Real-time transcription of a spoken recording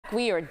back.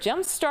 We are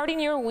jump-starting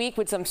your week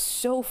with some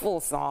soulful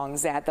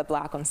songs at the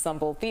Black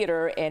Ensemble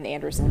Theater in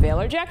Andersonville.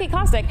 Our Jackie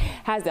Kostek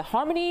has the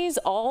harmonies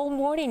all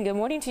morning. Good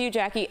morning to you,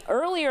 Jackie.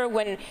 Earlier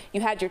when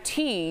you had your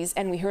tease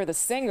and we heard the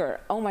singer,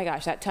 oh my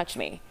gosh, that touched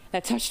me.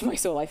 That touched my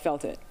soul. I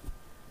felt it.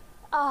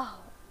 Oh,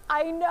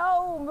 I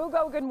know.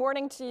 Mugo, good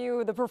morning to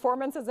you. The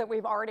performances that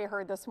we've already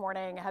heard this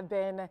morning have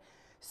been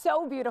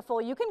so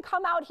beautiful. You can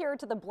come out here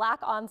to the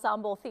Black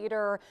Ensemble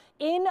Theater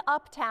in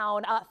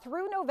Uptown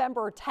through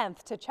November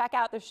 10th to check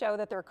out the show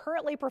that they're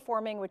currently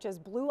performing, which is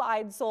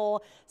Blue-Eyed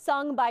Soul,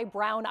 sung by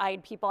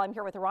brown-eyed people. I'm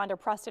here with Rhonda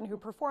Preston, who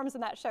performs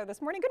in that show this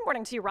morning. Good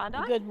morning to you,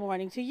 Rhonda. Good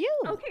morning to you.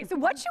 Okay, so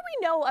what should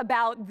we know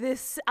about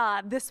this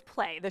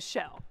play, this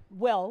show?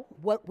 Well,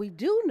 what we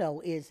do know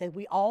is that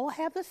we all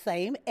have the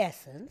same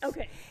essence.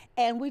 Okay.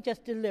 And we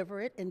just deliver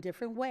it in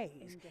different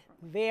ways.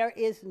 There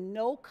is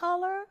no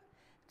color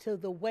to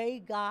the way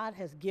God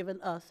has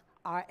given us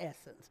our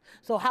essence.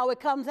 So how it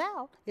comes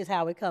out is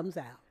how it comes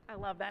out. I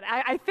love that.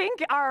 I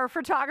think our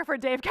photographer,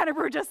 Dave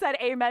Kennebrew, just said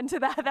amen to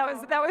that.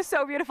 That was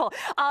so beautiful.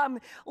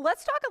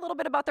 Let's talk a little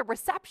bit about the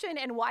reception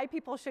and why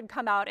people should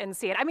come out and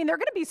see it. I mean, they're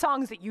going to be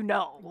songs that you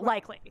know,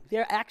 likely.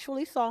 They're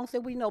actually songs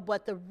that we know,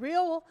 but the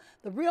real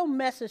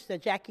message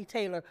that Jackie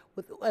Taylor,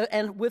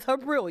 with her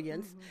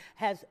brilliance,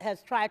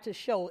 has tried to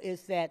show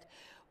is that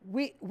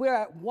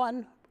we're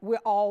one. We're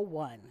all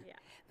one. Yeah.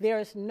 There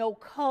is no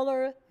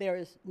color. There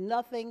is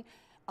nothing.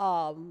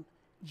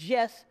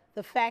 Just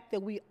the fact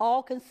that we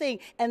all can sing.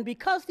 And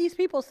because these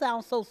people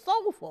sound so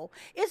soulful,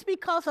 it's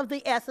because of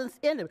the essence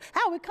in them.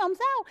 How it comes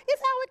out is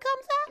how it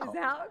comes out.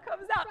 Is how it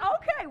comes out.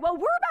 Okay, well,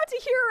 we're about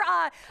to hear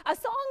a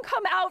song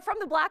come out from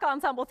the Black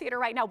Ensemble Theater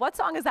right now. What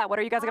song is that? What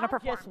are you guys going to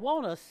perform? I just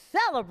want to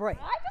celebrate.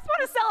 I just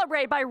want to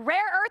celebrate by Rare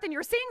Earth, and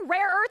you're seeing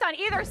Rare Earth on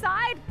either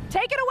side.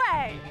 Take it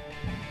away.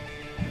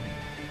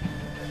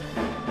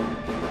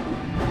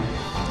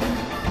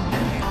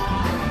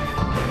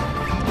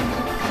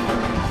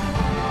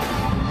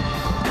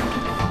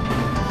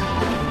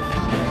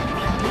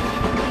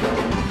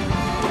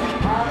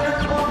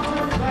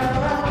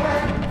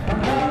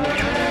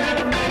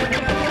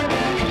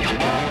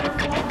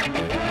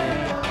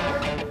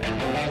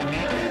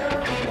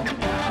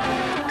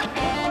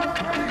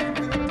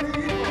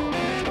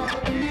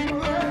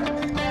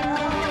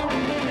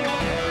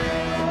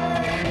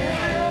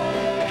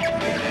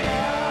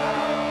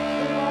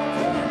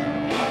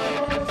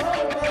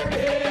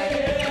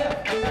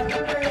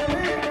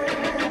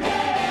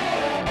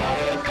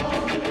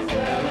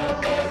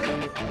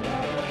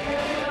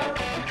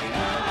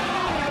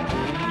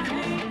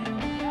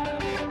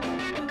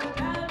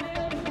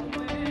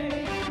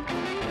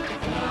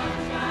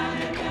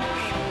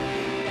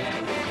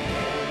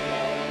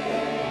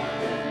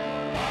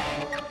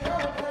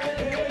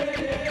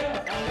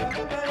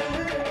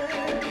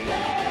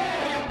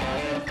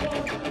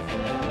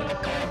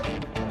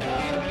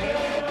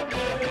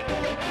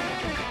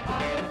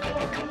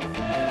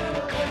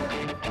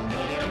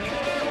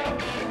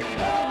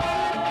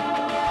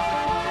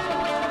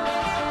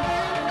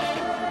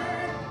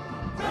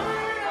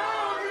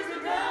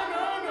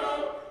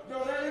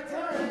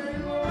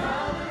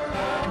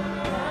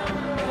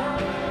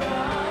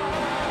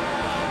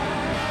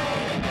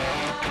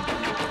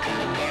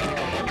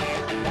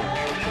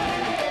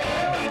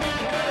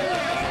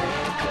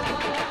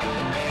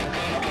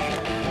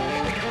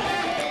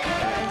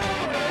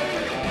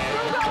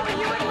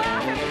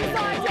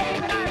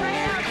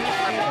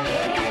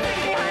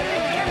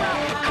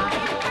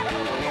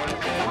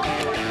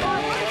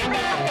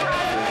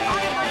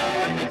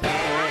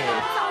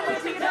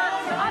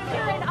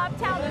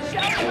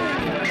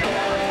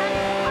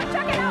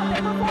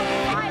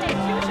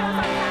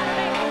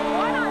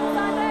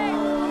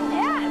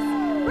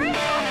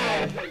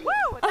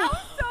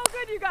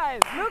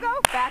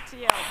 Back to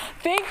you.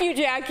 Thank you,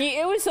 Jackie.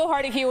 It was so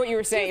hard to hear what you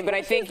were saying, but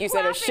I think you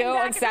said a show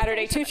on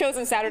Saturday, 2 shows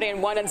on Saturday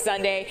and 1 on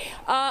Sunday.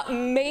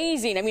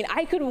 Amazing. I mean,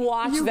 I could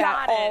watch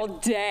that all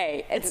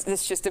day.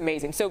 It's just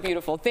amazing. So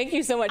beautiful. Thank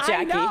you so much,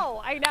 Jackie.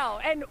 I know.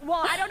 And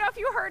well, I don't know if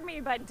you heard me,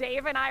 but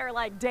Dave and I are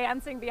like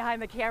dancing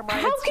behind the camera.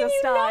 How can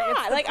you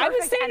not? Like I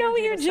was saying, no,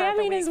 you're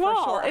jamming as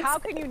well. How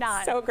can you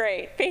not? So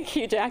great. Thank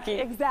you, Jackie.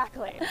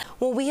 Exactly.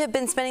 Well, we have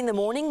been spending the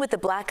morning with the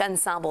Black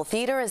Ensemble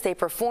Theater as they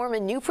perform a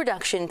new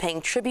production paying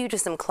tribute to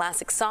some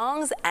classic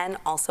songs and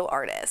also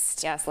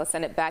artists. Yes, let's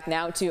send it back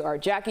now to our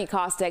Jackie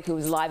Kostek,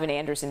 who's live in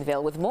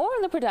Andersonville with more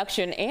on the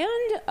production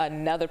and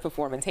another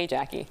performance. Hey,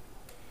 Jackie.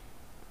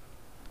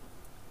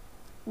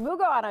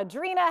 Mugo and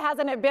Adrina,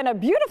 hasn't it been a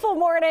beautiful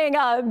morning,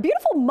 a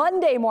beautiful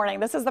Monday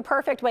morning? This is the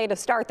perfect way to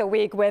start the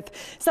week with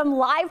some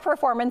live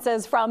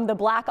performances from the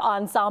Black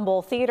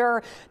Ensemble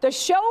Theater. The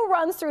show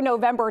runs through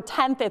November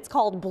 10th. It's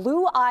called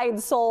Blue-Eyed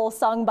Soul,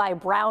 sung by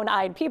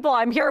brown-eyed people.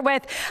 I'm here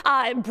with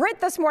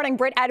Britt this morning,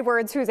 Britt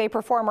Edwards, who's a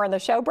performer in the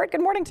show. Britt,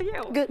 good morning to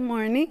you. Good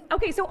morning.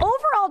 Okay, so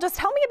overall, just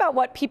tell me about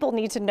what people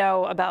need to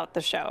know about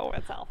the show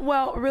itself.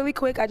 Well, really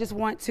quick, I just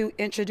want to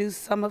introduce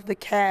some of the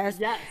cast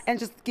and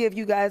just give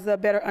you guys a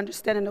better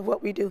understanding understanding of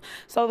what we do.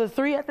 So the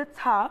three at the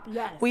top,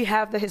 yes. we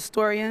have the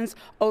historians,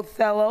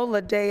 Othello,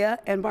 Ladea,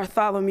 and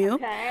Bartholomew.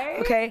 Okay.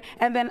 Okay,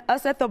 and then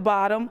us at the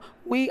bottom,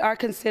 we are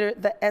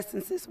considered the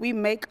essences. We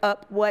make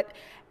up what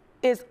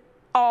is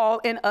all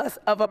in us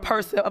of a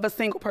person, of a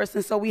single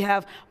person. So we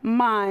have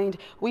mind,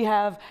 we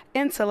have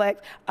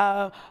intellect,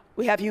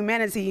 we have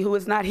humanity, who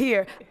is not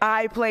here.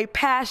 I play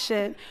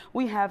passion.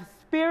 We have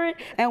spirit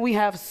and we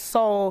have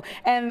soul,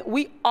 and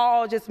we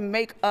all just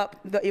make up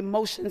the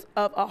emotions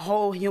of a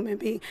whole human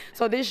being.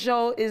 So this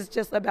show is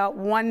just about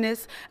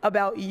oneness,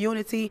 about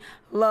unity,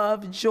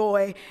 love,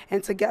 joy,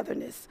 and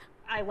togetherness.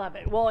 I love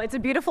it. Well, it's a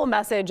beautiful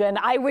message, and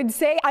I would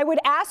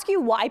ask you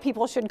why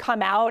people should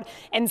come out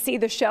and see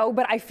the show,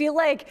 but I feel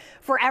like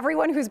for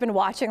everyone who's been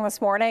watching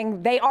this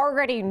morning, they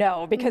already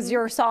know, because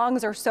your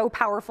songs are so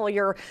powerful.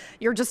 You're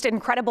just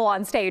incredible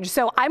on stage.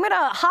 So I'm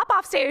gonna hop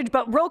off stage,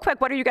 but real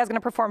quick, what are you guys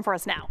gonna perform for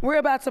us now? We're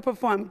about to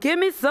perform Give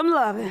Me Some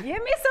Lovin'. Give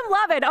Me Some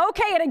Lovin'.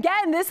 Okay, and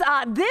again,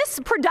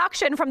 this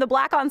production from the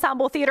Black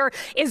Ensemble Theater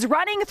is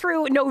running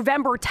through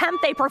November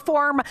 10th. They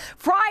perform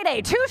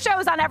Friday, 2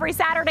 shows on every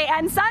Saturday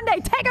and Sunday.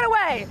 Take it away.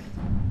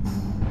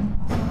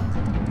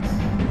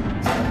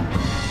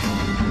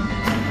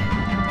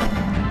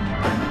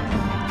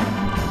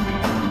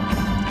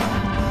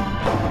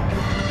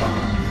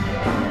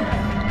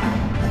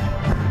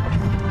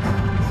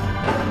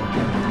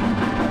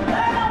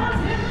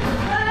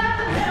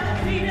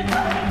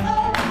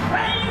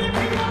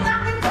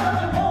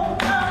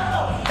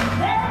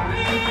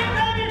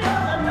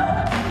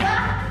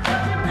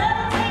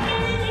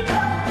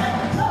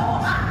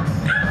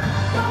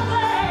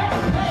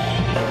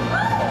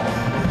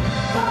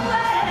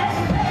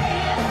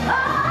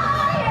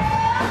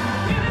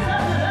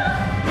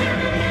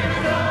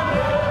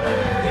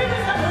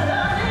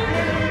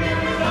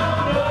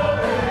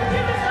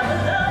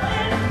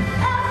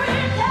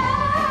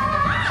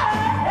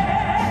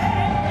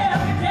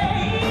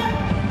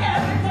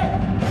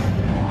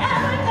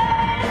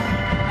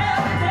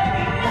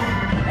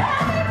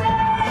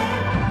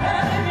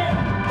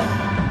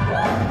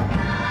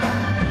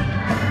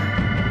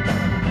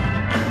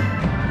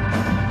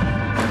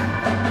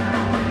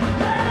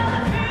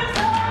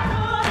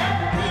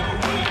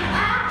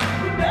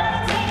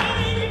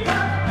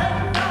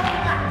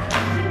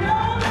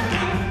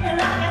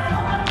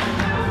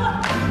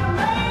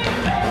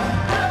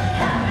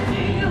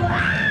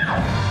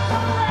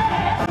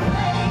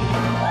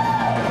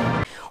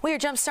 We are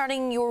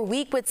jump-starting your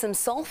week with some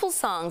soulful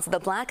songs at the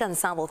Black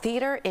Ensemble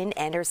Theater in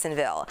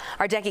Andersonville.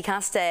 Our Jackie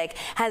Kostek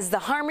has the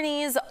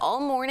harmonies all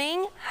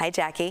morning. Hi,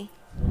 Jackie.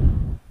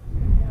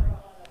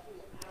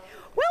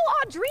 Well,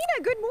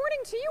 Audrina, good morning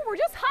to you. We're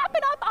just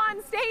hopping up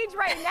on stage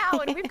right now,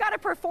 and we've got a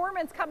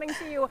performance coming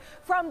to you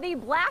from the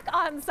Black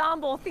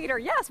Ensemble Theater.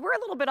 Yes, we're a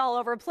little bit all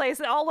over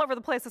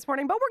the place this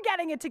morning, but we're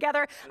getting it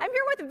together. I'm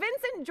here with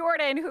Vincent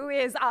Jordan, who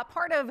is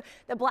part of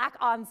the Black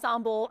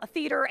Ensemble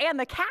Theater and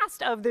the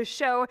cast of this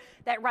show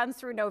that runs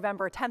through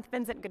November 10th.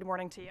 Vincent, good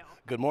morning to you.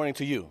 Good morning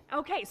to you.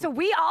 Okay, so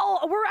we're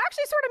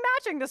actually sort of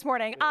matching this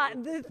morning.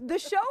 The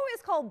show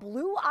is called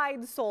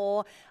Blue-Eyed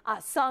Soul,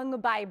 sung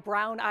by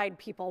brown-eyed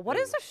people. What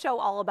is the show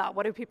all about?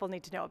 What do people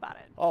need to know about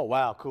it? Oh,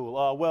 wow,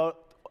 cool. Well,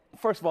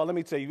 first of all, let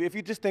me tell you, if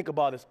you just think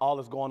about all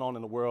that's going on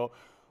in the world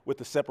with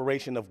the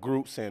separation of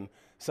groups and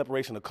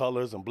separation of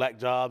colors and black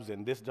jobs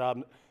and this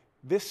job,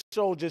 this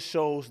show just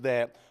shows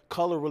that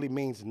color really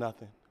means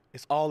nothing.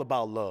 It's all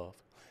about love,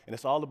 and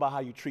it's all about how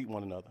you treat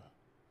one another.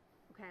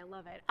 Okay, I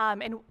love it.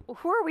 And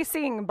who are we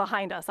seeing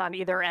behind us on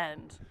either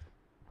end?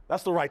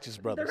 That's the Righteous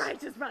Brothers. The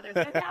Righteous Brothers.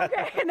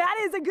 Okay, and that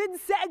is a good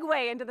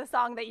segue into the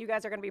song that you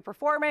guys are going to be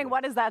performing.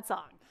 What is that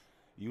song?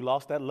 You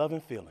Lost That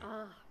Loving Feeling.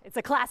 It's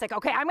a classic.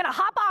 Okay, I'm going to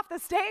hop off the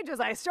stage as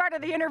I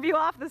started the interview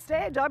off the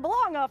stage. I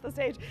belong off the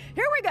stage.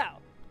 Here we go.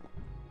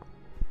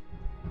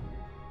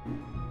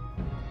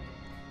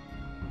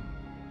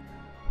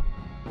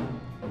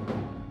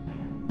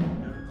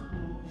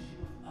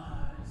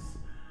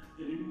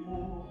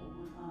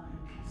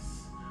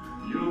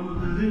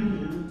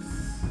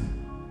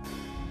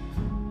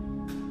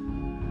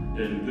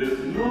 And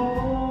there's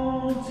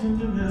no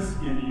tenderness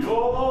in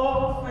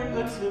your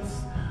fingertips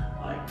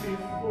like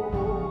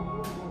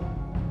before.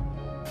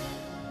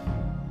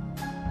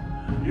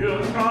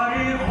 You're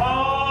trying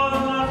hard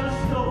not to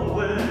show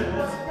it,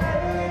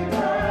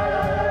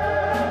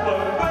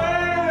 but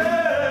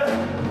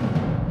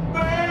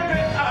baby,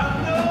 I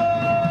know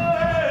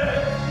it.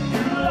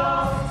 You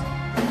lost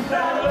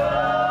that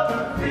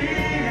love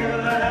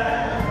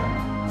feeling,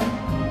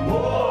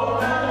 more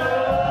than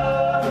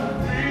love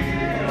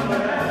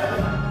feeling.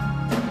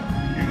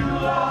 You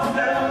lost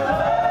that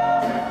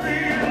love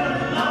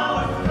feeling, now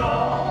it's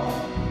gone,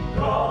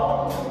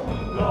 gone,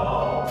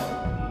 gone.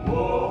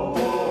 Whoa,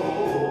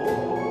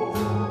 whoa.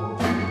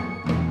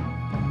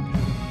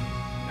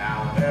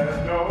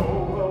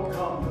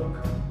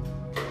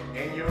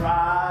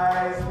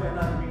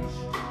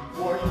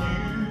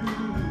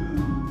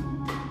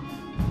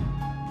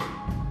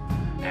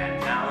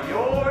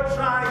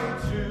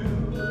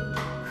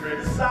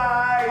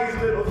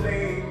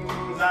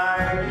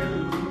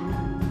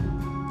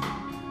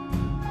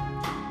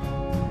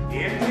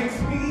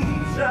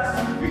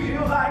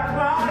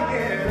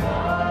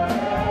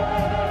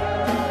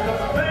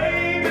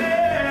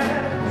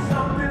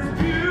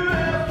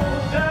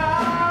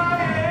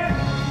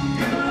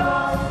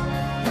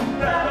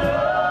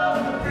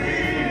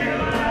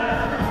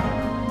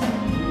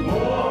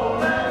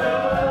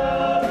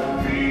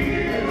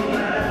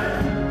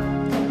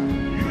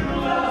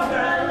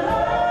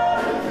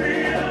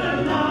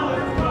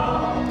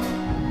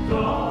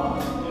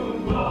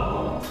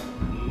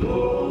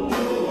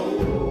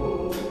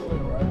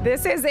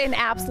 This is an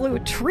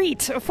absolute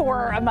treat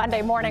for a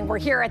Monday morning. We're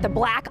here at the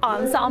Black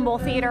Ensemble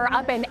Theater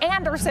up in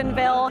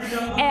Andersonville,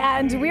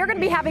 and we're going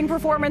to be having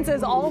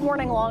performances all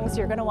morning long, so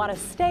you're going to want to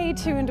stay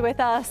tuned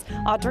with us.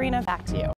 Audrina, back to you.